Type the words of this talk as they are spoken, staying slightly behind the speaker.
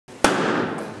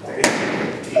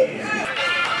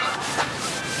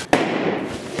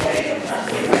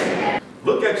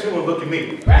Look at you and look at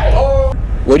me. Oh.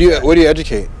 Where do you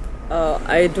educate?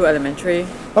 I do elementary.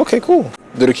 Okay, cool.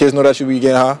 Do the kids know that you be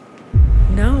getting high?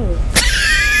 No.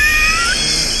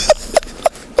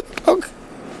 Okay.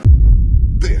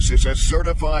 This is a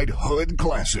certified hood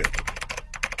classic.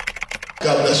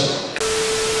 God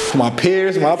bless you. My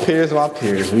peers.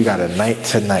 We got a night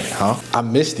tonight, huh? I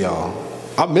missed y'all.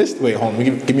 Wait, hold on.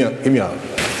 Give me a.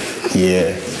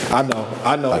 Yeah, I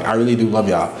know. Like, I really do love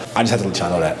y'all. I just have to let y'all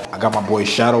know that. I got my boy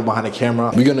Shadow behind the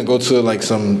camera. We're gonna go to like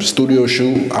some studio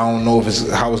shoot. I don't know if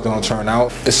how it's gonna turn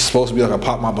out. It's supposed to be like a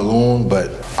pop my balloon, but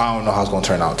I don't know how it's gonna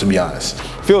turn out, to be honest.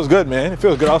 Feels good, man. It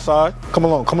feels good outside. Come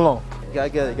along. You gotta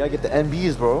get the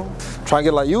NBs, bro. Try to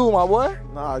get like you, my boy.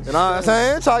 Nah, you know what I'm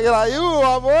saying? Try to get like you,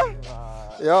 my boy.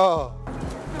 Yo,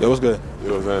 what's good?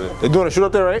 They doing a shoot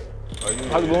up there, right?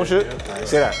 How's the balloon shit?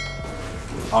 Say that.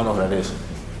 I don't know who that is.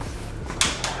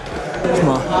 Come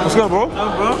on. What's good, bro?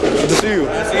 Good to see you. Good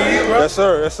to see you, bro. Yes,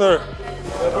 sir.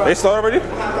 They started already? I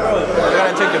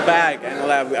gotta check the bag.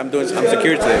 I'm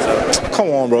security today, so. Come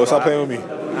on, bro. Stop playing with me. I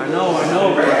know,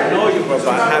 bro. I know you, bro, but I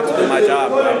have to do my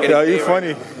job, bro. Yo, you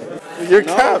funny. You're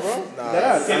cap.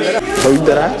 So you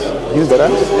dead ass? You dead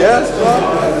ass? Yes,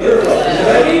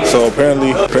 bro. So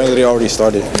apparently they already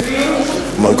started.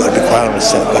 Mo, gotta be quiet on the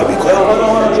set. Gotta be quiet.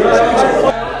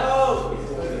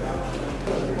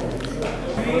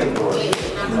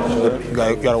 You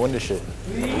gotta win this shit.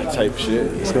 Type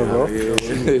shit. What's good, bro? Yeah.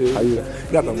 How you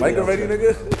got the mic already,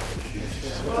 nigga?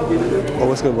 Oh,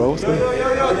 what's good, bro? What's good?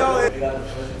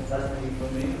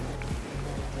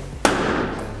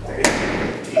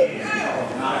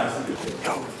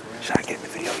 Yo, should I get in the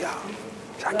video, y'all?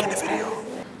 Should I get in the video?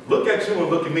 Look at you and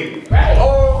look at me.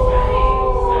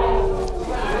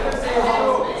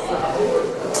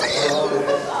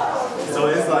 So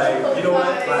it's like, you know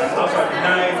what? Like, I'll try to be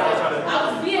nice. I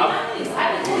was being nice. I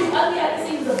didn't say you ugly. I didn't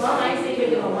say you was a bum. I didn't say you were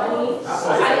giving money.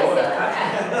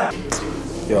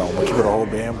 Yo, I'm gonna keep it a whole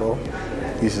band, bro.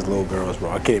 These is little girls, bro.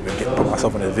 I can't even put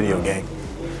myself in this video gang.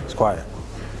 It's quiet.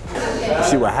 You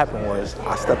see what happened was,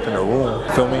 I stepped in the room,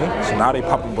 feel me? So now they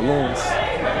popping balloons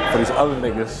for these other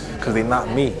niggas, cause they not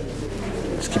me.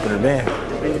 Just keeping it a band.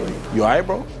 You alright,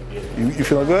 bro? You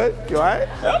feeling good? You alright?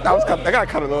 I got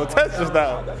kind of a little tense just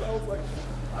now.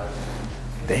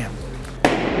 Damn.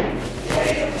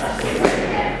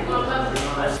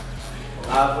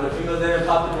 For the females there and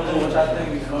pop the balloon, which I think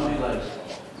we feel me, like.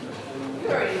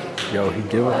 Yo, he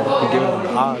giving them the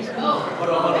odds.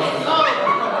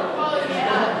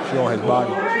 She on his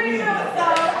body.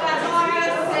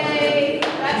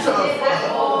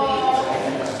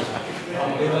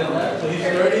 So he's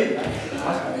ready?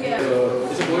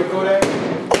 Yeah. Is it boy go there?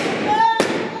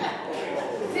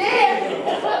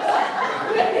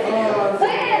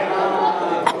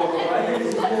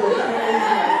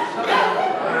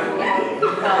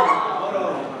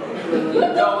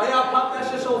 Yo, why y'all pop that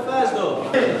shit so fast though?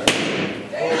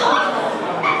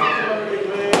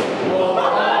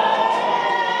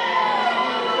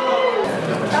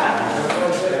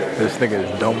 This nigga is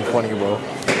dumb funny, bro.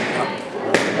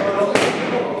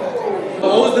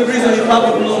 What was the reason you popped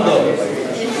the balloon though?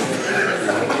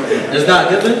 It's not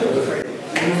given?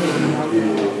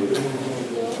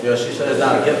 Yo, she said it's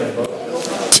not given, bro.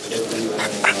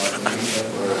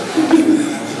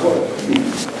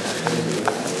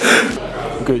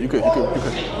 You good. Nah,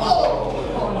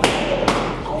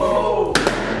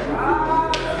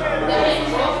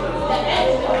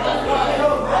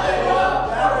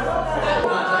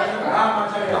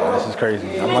 this is crazy.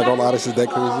 I'm not gonna lie, this is that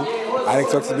crazy. I didn't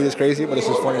expect it to be this crazy, but this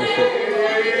is funny as shit.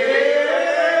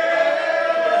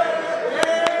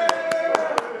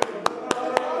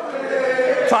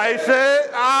 Tight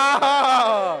shit.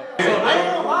 Ah. I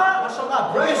ain't gonna lie. So my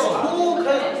brother's cool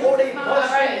because before they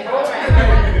bust it. Yo,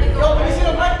 can you see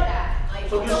the mic?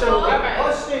 So you said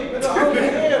bust it, but I don't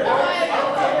care, bro.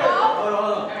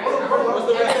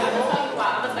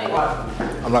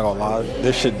 I'm not gonna lie,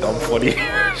 this shit dumb funny.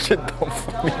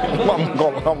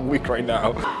 I'm weak right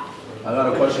now. I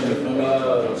got a question, you feel me?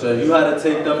 So if you had to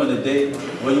take them on a date,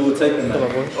 where you would take them at?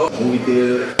 Movie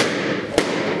theater.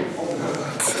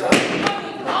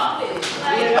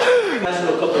 Ask you a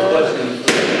couple of questions.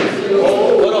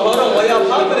 Hold on, why y'all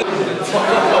popping it?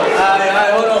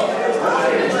 Alright, hold on.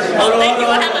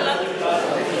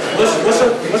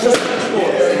 What's your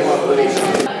score?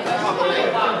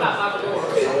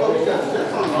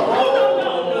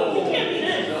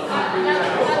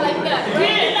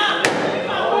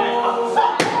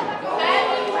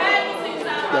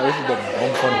 This is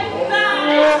dumb funny.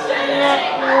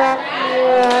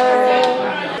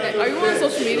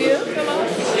 social media a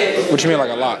lot? What you mean, like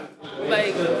a lot?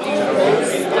 Like, do you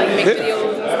post, like, make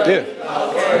videos and stuff? Yeah.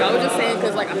 Okay. I was just saying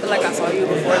because, like, I feel like I saw you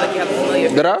before, like, you have a familiar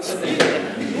face. Did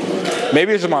I?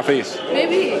 Maybe it's just my face.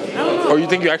 Maybe. I don't know. Or you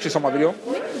think you actually saw my video?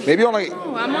 Maybe on like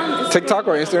No, I'm on TikTok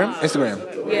or Instagram?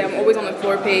 Instagram. Yeah, I'm always on the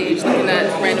floor page looking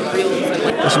at random reels and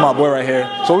like. This is my boy right here.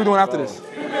 So what we doing after this?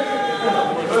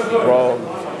 Bro,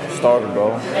 starving,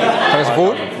 bro. Having some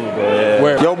food? Yeah.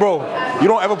 Where? Yo, bro, you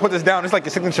don't ever put this down. It's like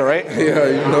your signature, right? Yeah,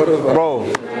 you know this, bro.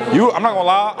 I'm not gonna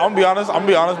lie. I'm gonna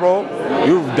be honest, bro.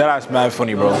 You dead ass mad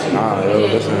funny, bro. Nah, yo,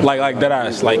 listen. Like dead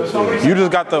ass. Like you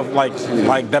just got the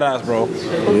like dead ass, bro.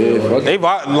 Yeah, they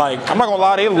like I'm not gonna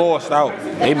lie. They lost out.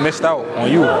 They missed out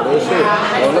on you. Yo, shit.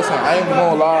 Yo, listen, I ain't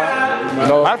gonna lie. You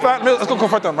know. Matter of fact, let's go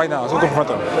confront them right now. Let's go confront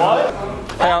them.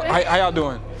 How y'all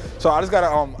doing? So I just gotta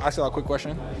ask y'all a quick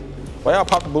question. Why y'all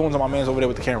pop the balloons on my man's over there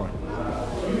with the camera?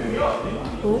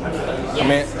 Who? I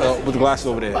mean, with the glasses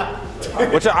over there.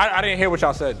 Which I didn't hear what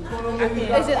y'all said.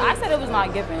 I said it was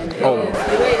not given. It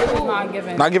was not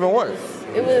given. Not given what?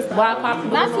 It was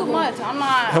not too much. I'm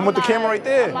not. Him with the camera right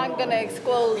there. I'm not gonna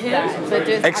disclose that, but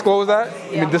just disclose that.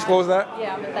 Yeah, You mean disclose that?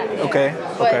 Yeah, I'm at that. Yeah. Okay.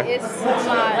 But okay. it's not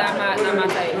my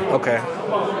type. Okay.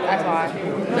 That's why.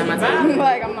 Not my type.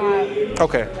 Like I'm not.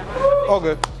 Okay. All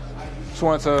good. Just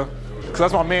wanted to. Cause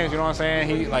that's my man, you know what I'm saying?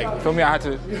 He like, feel me? I had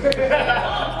to.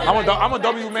 I'm a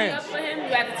W man.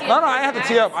 No, I ain't have to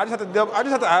tee up. I just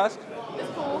have to ask.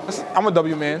 I'm a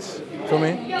W man. Feel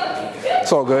me?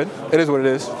 It's all good. It is what it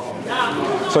is.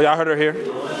 So y'all heard her here.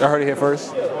 Y'all heard it here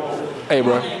first. Hey,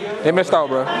 bro. They missed out,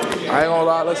 bro. I ain't gonna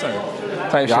lie. Listen.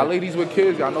 Y'all ladies with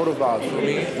kids, y'all know the vibes. Feel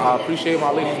me? I appreciate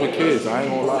my ladies with kids. I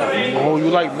ain't gonna lie. Oh, you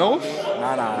like MILFs?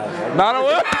 Nah.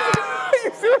 What? You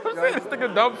see what I'm saying? This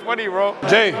nigga dumb funny, bro.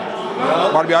 Jay,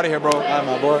 about to be out of here, bro. Alright,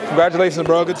 my boy. Congratulations,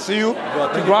 bro. Good to see you.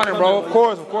 Keep grinding, bro. Of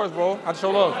course, bro. I have to show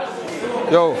love.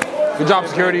 Yo, good job,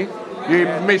 security. You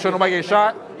made sure nobody get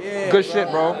shot. Yeah, good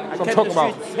shit, bro. That's what I'm talking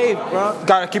about. Safe, bro.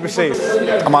 Gotta keep it safe.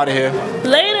 I'm out of here.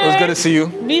 Later. It was good to see you.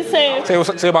 Be safe.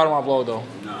 Say about it on my vlog, though.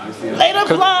 Later,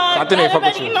 vlog. I think they fuck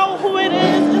with you. Everybody know who it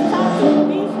is. It's time to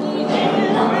Beastie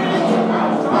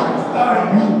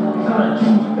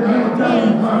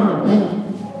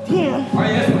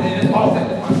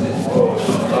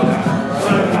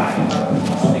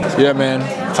Yeah, man.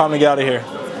 Time to get out of here.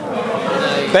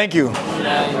 Thank you.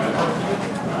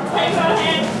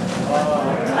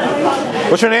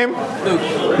 What's your name? Luke.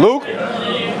 Luke?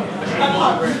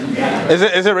 Is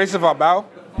it racist if I bow?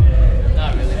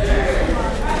 Not really.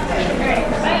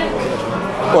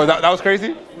 Oh, that was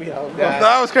crazy?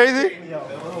 That was crazy?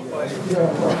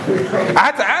 I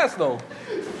had to ask though.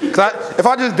 Cause if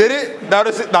I just did it, that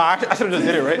would have I should have just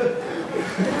did it, right?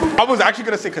 I was actually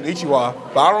gonna say konnichiwa,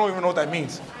 but I don't even know what that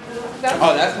means.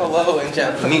 Oh, that's hello in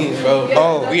Japanese, bro.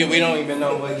 Oh. We don't even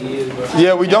know what he is, bro.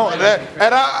 Yeah, we don't. And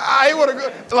I ain't want to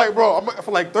go, like, bro, for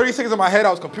like 30 seconds in my head,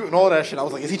 I was computing all that shit. I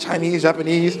was like, is he Chinese,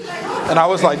 Japanese? And I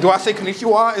was like, do I say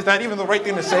konnichiwa? Is that even the right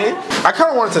thing to say? I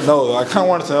kind of wanted to know, though. I kind of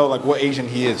wanted to know, like, what Asian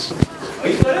he is.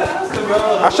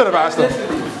 I should have asked him.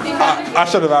 I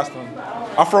should have asked him.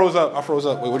 I froze up.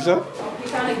 Wait, what you said? You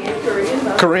trying to get Korean,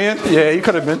 though? Korean? Yeah, he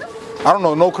could have been. I don't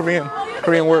know, no Korean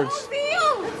words.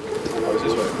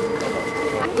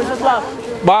 Wish us luck.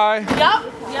 Bye. Yup.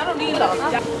 Y'all don't need love.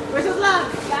 Wish us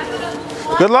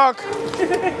luck. Good luck.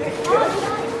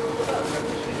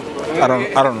 I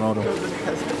don't know them.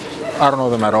 I don't know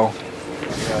them at all.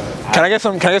 Can I get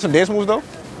some dance moves though?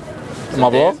 In my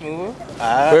vlog?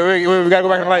 Wait, we gotta go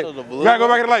back in the light. We gotta go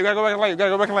back in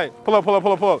the light. Pull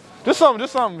up. Just some.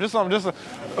 Just a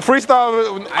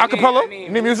freestyle acapella. You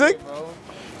need music?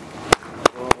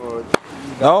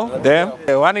 No? Damn.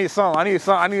 Hey, well, I need some. I need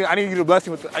you to bless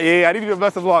me with I need you to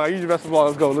bless the vlog.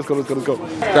 Let's go. Let's go.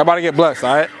 Y'all about to get blessed,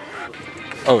 alright?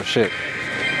 Oh shit.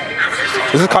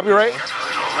 Is this copyright?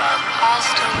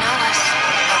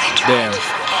 Damn.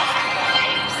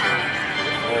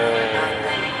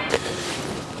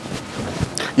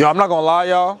 Yo, I'm not gonna lie,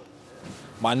 y'all.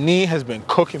 My knee has been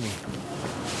cooking me.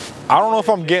 I don't know if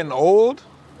I'm getting old.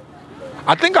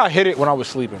 I think I hit it when I was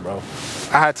sleeping, bro.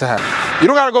 I had to have. You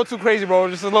don't gotta go too crazy, bro.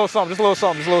 Just a little something.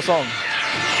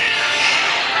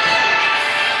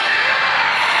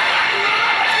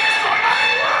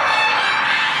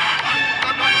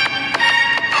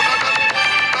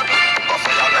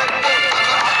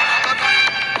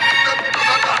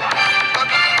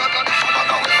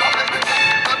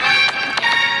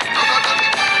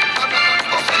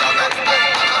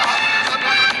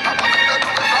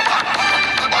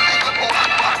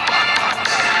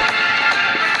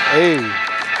 Hey.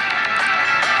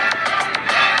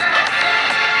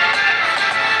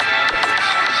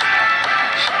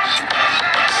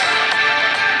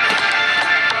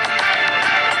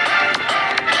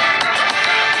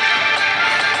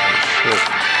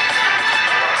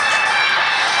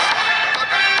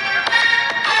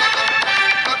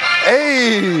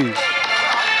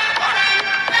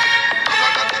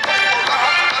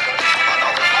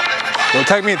 Yo,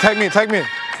 tag me in, tag me in, tag me in.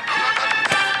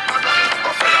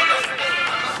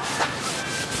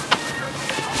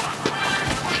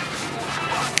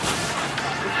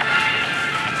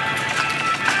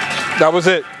 That was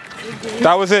it.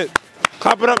 That was it.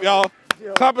 Clap it up, y'all.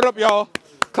 Clap it up, y'all.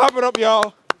 Clap it up,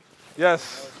 y'all.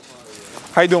 Yes.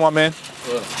 How you doing, my man?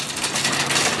 Good.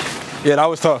 Yeah, that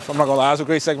was tough. I'm not gonna lie. That was a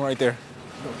great segment right there.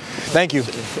 Thank you.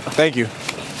 Thank you.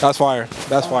 That's fire.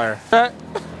 That's fire.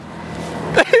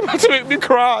 He about to make me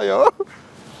cry, yo.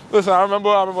 Listen, I remember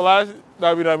last.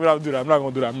 No, we don't do that. I'm not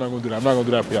gonna do that. I'm not gonna do that. I'm not gonna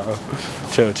do that for y'all.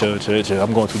 Chill, chill, chill, chill.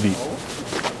 I'm going too deep.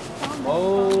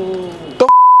 Oh. The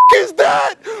is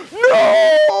that?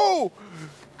 No!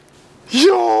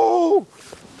 Yo!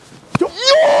 Yo!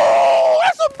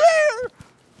 That's a bear!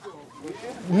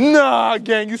 Nah,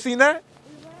 gang, you seen that?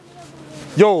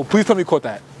 Yo, please tell me you caught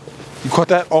that. You caught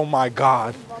that? Oh my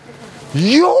God.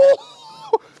 Yo!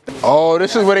 Oh,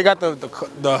 this is where they got the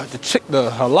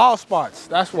halal spots.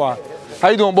 That's why. How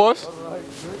you doing, boys?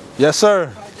 Yes,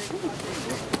 sir.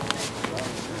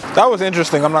 That was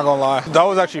interesting, I'm not gonna lie. That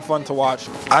was actually fun to watch.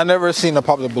 I never seen a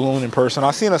pop the balloon in person.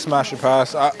 I seen a smash or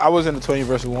pass. I was in the 20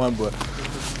 versus 1, but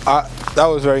that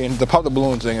was the pop the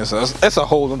balloon thing it's a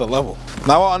whole other level.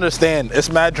 Now I understand, it's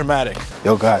mad dramatic.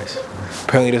 Yo guys,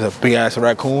 apparently there's a big ass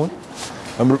raccoon.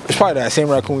 It's probably that same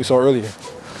raccoon we saw earlier.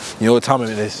 You know what time it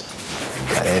is?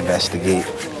 Gotta investigate.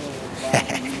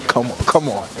 Come on, come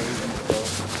on.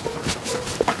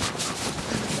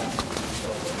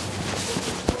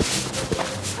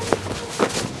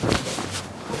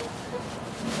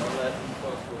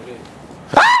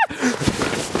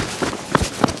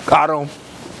 Got him.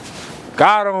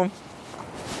 Got him.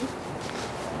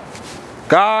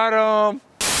 Got him.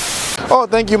 Oh,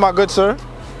 thank you, my good sir.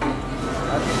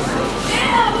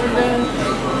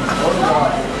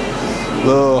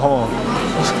 Hold on.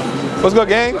 What's good,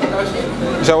 gang? You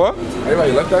said what?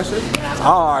 Everybody left that shit?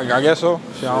 Oh, I guess so.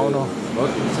 Shit, I don't know.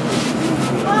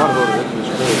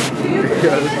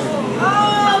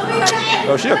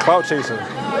 Yo, she a clout chaser.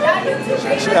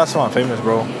 She got someone famous,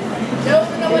 bro.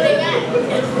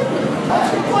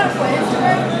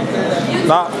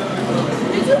 Nah.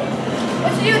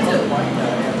 What's YouTube?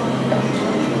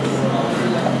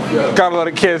 Got a lot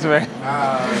of kids, man.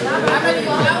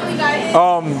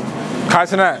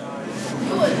 Kaisenat.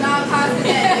 You was not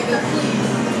Kaisenat, nigga,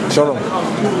 please. Show them.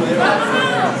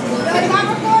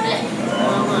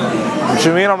 What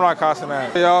you mean I'm not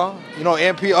Kaisenat? Y'all, you know,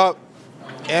 MP up.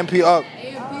 MP up.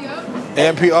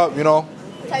 MP up, you know.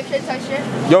 Type shit, type shit.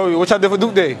 Yo, what y'all did for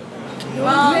Duke Day?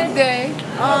 Duke Day.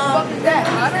 What is that?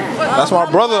 That's my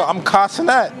brother. I'm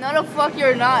Kaisenat. No, the fuck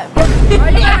you're not. Why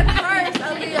you got first,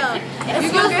 Aaliyah?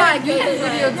 Excuse my video.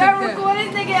 You're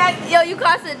recording, nigga. Yo, you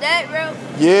Kaisenat, bro?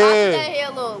 Yeah. Kaisenat here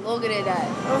a little longer than that.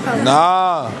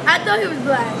 Nah. I thought he was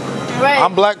black. Right.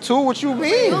 I'm black too. What you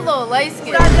mean? You a little light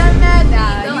skinned.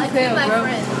 Nah, you pale, bro.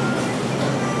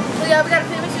 So yeah, we got a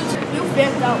famous YouTuber. You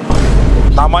famped out.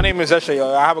 Nah, my name is Esha,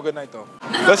 yo. I have a good night though.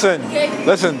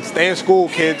 Listen, stay in school,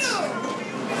 kids.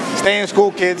 Stay in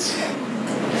school, kids.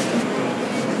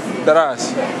 That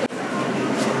ass.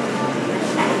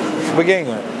 What gang,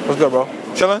 man? What's good, bro?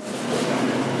 Chilling?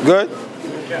 Good?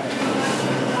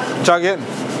 What y'all getting?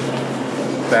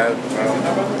 Bad,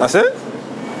 bro. That's it?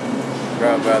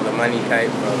 Bro, the money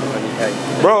type, bro. The money type.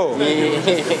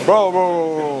 Bro.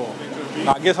 Bro.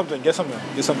 Nah, get something. Get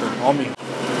something on me.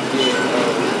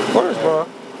 Of course, bro.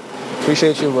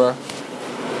 Appreciate you, bro.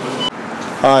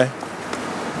 Hi.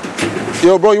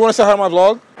 Yo, bro, you want to say hi to my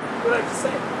vlog? What did I just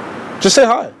say? Just say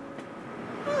hi.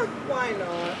 Why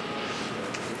not?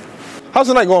 How's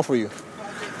the night going for you?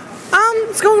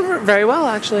 It's going very well,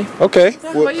 actually. Okay.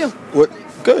 Yeah, how about you?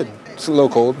 Good. It's a little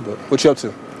cold, but what you up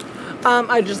to?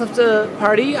 I just left a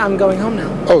party. I'm going home now.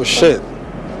 Oh, shit.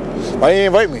 Why didn't you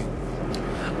invite me?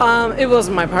 It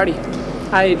wasn't my party.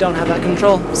 I don't have that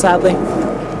control, sadly.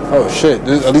 Oh, shit.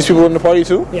 Are these people in the party,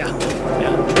 too? Yeah.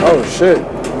 Oh, shit.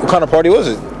 What kind of party was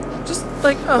it? Just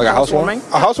like a housewarming?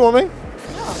 A housewarming?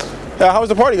 Yeah, how was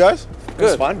the party, guys? Good. It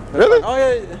was fun. Really? Oh,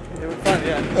 yeah. It was fun,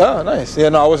 yeah. Oh, nice. Yeah,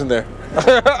 no, I wasn't there.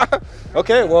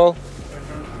 Okay, well.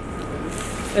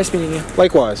 Nice meeting you.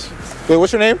 Likewise. Wait,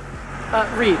 what's your name?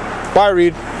 Reed. Bye,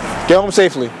 Reed. Get home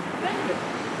safely.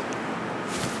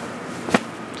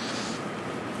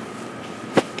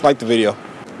 Like the video.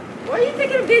 Why are you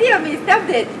taking a video of me? Stop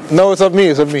it. No, it's of me.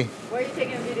 It's of me. Why are you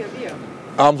taking a video of you?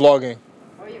 I'm vlogging.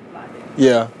 Why are you vlogging?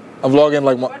 Yeah, I'm vlogging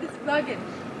like my. What is vlogging?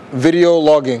 Video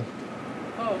logging.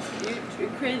 Oh, you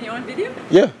creating your own video?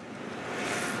 Yeah.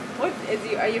 What is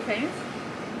you? Are you famous?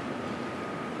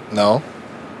 No.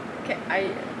 Okay,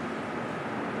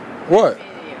 What?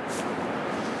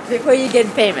 Before you get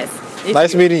famous.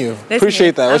 Nice meeting you.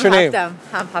 Appreciate that. What's your name?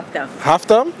 I'm Haftam.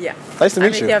 Haftam? Yeah. Nice to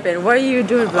meet you. Ethiopian. What are you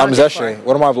doing vlogging I'm Zeshe.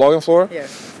 What am I vlogging for? Yeah.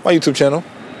 My YouTube channel.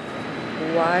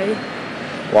 Why?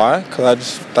 Why?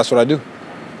 Because that's what I do.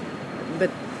 But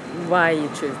why you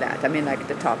choose that? I mean, like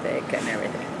the topic and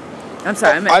everything. I'm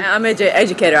sorry, I'm an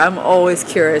educator. I'm always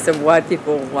curious of what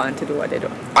people want to do, what they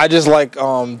do. I just like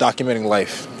documenting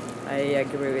life. I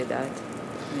agree with that.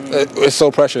 It's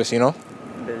so precious, you know?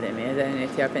 Believe me, as an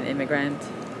Ethiopian immigrant,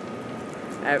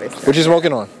 what you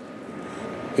smoking on?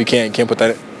 You can't put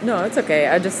that in? No, it's okay.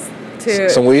 I just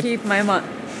Some weed? keep my mind.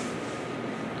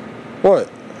 What?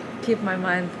 Keep my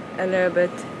mind a little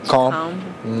bit calm.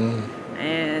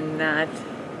 And not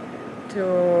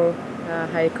too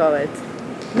how you call it?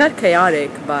 Not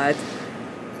chaotic, but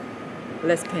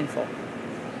less painful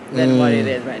than what it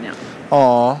is right now.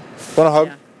 Aw. Want a hug?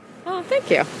 Yeah. Oh, thank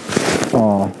you.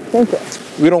 Aw. Thank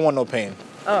you. We don't want no pain.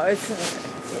 Oh, it's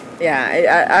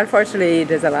unfortunately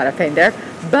there's a lot of pain there,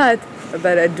 but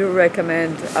I do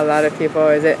recommend a lot of people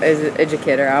as an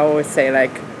educator. I always say,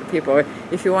 like, people,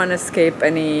 if you want to escape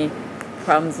any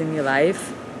problems in your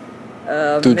life,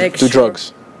 do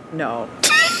drugs. No.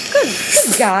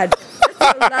 Good God.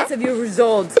 Lots of your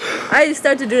results. I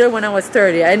started to do that when I was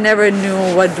 30. I never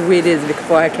knew what weed is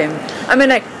before I came. I mean,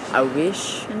 like, I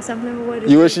wish in some level what it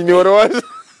is. You wish you knew what it was?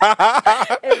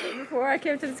 Before I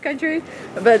came to this country,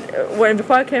 but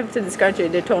before I came to this country,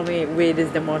 they told me weed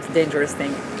is the most dangerous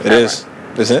thing. It is.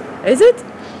 Is it? Is it?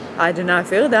 I do not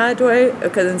feel that way,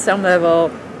 because in some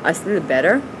level I sleep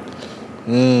better.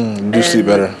 You do sleep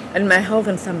better. And my health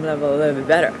in some level a little bit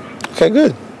better. Okay,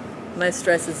 good. My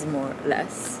stress is more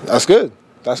less. That's good.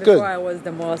 That's good. Before I was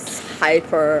the most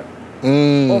hyper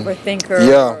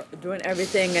overthinker, doing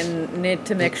everything and need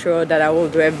to make sure that I will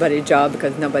do everybody's job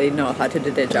because nobody knows how to do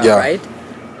their job, right?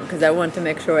 Because I want to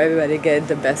make sure everybody get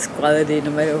the best quality no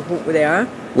matter who they are.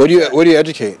 What do you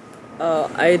educate?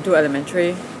 I do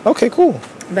elementary. Okay, cool.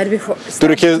 But before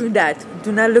do that,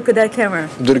 do not look at that camera.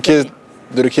 Do the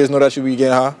kids know that you be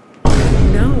getting high?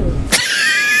 No.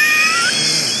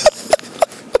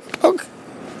 Okay.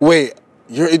 Wait,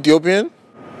 you're Ethiopian?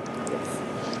 Yes.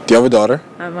 Do you have a daughter?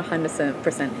 I'm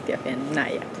 100% Ethiopian.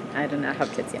 Not yet. I do not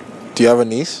have kids yet. Do you have a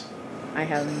niece? I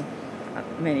have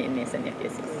many nieces and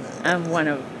nephews. I'm one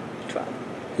of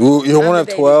 12. You're one of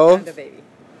 12? I'm the baby.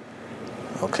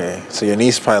 Okay, so your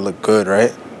niece probably look good,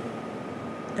 right?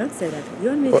 Don't say that. You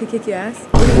want me to kick your ass?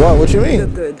 What you mean? You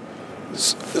look good.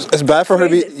 It's bad for her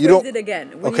to be. You don't. Phrase it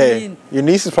again. What okay, do you mean? Your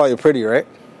niece is probably pretty, right?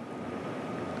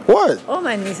 What? All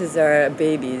my nieces are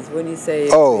babies. When you say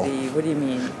pretty, what do you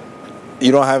mean?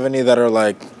 You don't have any that are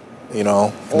like, in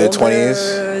their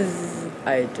 20s?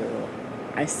 I do.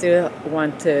 I still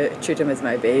want to treat them as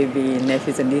my baby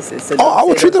nephews and nieces. So I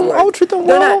would treat them well. I'll treat them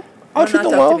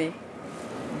well. To me.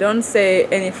 Don't say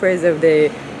any phrase of the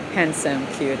handsome,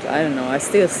 cute. I don't know. I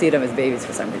still see them as babies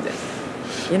for some reason.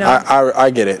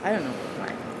 I get it. I don't know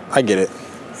why. I get it.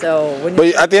 So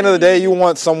but at the end of the day, you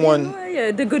want someone.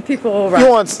 Yeah, the good people around. You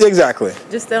want exactly.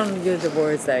 Just don't use the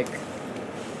words like.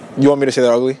 You want me to say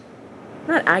they're ugly?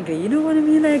 Not ugly. You know what I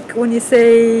mean? Like when you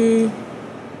say.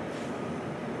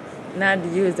 Not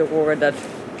use the word that.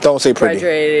 Don't say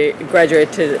pretty.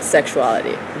 Graduate to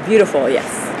sexuality. Beautiful,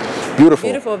 yes.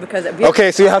 Beautiful because.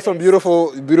 Okay, so you have some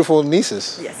beautiful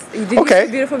nieces. Yes. Did you say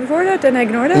beautiful before that and I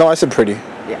ignored it? No, I said pretty.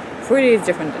 Yeah, pretty is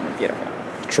different than beautiful.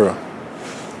 True.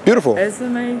 Beautiful.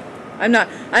 I'm not.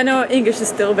 I know English is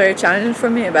still very challenging for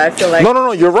me, but I feel like.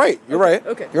 No. You're right. You're right.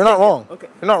 Okay. You're not wrong. Okay.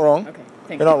 You're not wrong. Okay.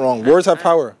 You're not wrong. Words have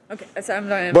power. Okay. So I'm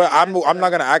learning. But I'm not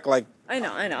gonna act like. I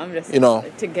know. I'm just.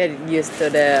 To get used to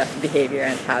the behavior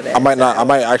and how they. I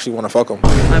might actually want to fuck them.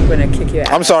 I'm gonna kick your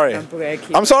ass. I'm sorry.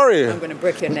 I'm sorry. I'm gonna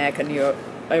break your neck and your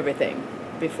everything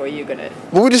before you're gonna.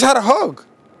 But we just had a hug.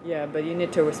 Yeah, but you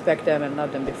need to respect them and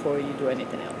love them before you do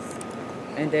anything else,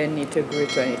 and they need to agree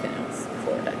to anything else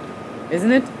before that,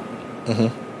 isn't it?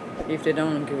 If they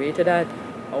don't agree to that,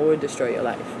 I will destroy your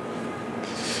life.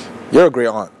 You're a great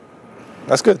aunt.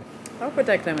 That's good. I'll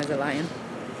protect them as a lion.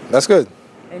 That's good.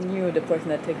 And you, the person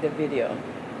that take the video.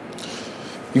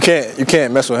 You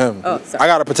can't mess with him. Oh, sorry. I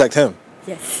gotta protect him.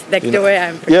 Yes, like the way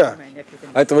I'm protecting my nephew.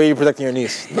 Like the way you're protecting your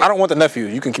niece. I don't want the nephew.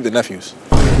 You can keep the nephews.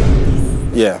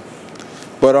 Yeah.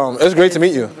 But it's great to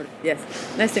meet you. Yes,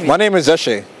 nice to meet you. My name is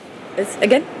Zeshe.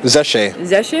 Again? Zeshe.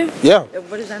 Zeshe? Yeah.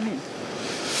 What does that mean?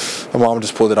 My mom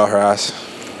just pulled it out her ass.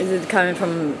 Is it coming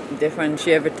from different?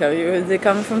 She ever tell you? Is it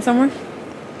coming from somewhere?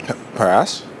 Her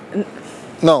ass?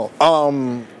 No.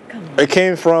 It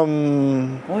came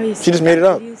from. She just made it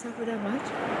up. Did you suffer that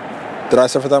much? Did I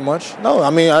suffer that much? No. I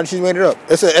mean, she made it up.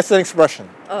 It's an expression.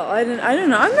 Oh, I don't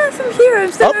know. I'm not from here.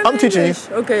 I'm teaching you.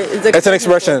 Okay, it's an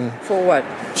expression. For what?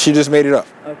 She just made it up.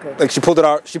 Okay. Like she pulled it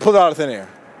out. She pulled it out of thin air.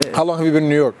 Yeah. How long have you been in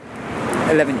New York?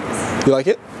 11 years. You like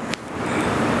it?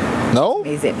 No?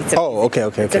 Amazing. It's amazing. Oh, okay.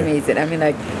 It's amazing. I mean,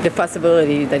 like the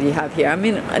possibility that you have here. I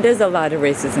mean, there's a lot of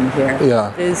racism here.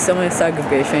 Yeah. There's so much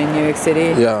segregation in New York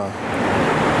City. Yeah.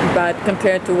 But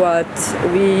compared to what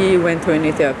we went through in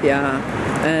Ethiopia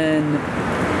and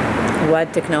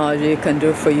what technology can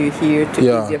do for you here to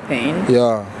ease your pain.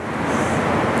 Yeah.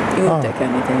 You will take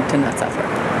anything to not suffer.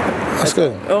 That's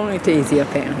good. Only to ease your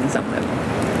pain on some level.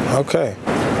 Okay.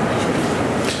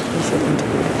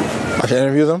 I should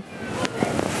interview them?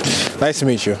 Nice to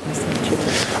meet you. Nice to meet you.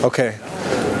 Okay.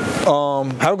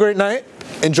 Have a great night.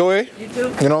 Enjoy. You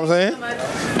too. You know what I'm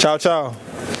saying? Ciao, ciao.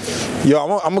 Yo,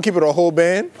 I'm gonna keep it a whole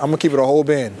band.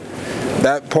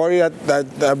 That party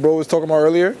that bro was talking about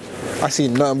earlier, I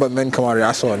seen nothing but men come out here.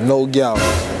 I saw no gal.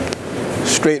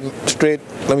 Straight.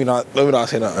 Let me not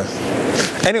say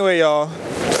nothing. Anyway, y'all,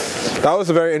 that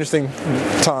was a very interesting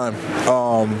time.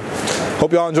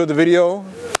 Hope y'all enjoyed the video.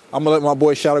 I'm gonna let my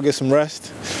boy Shadow get some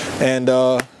rest. And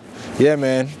yeah,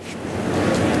 man.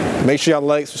 Make sure y'all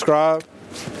like, subscribe,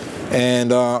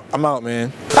 and I'm out,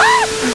 man.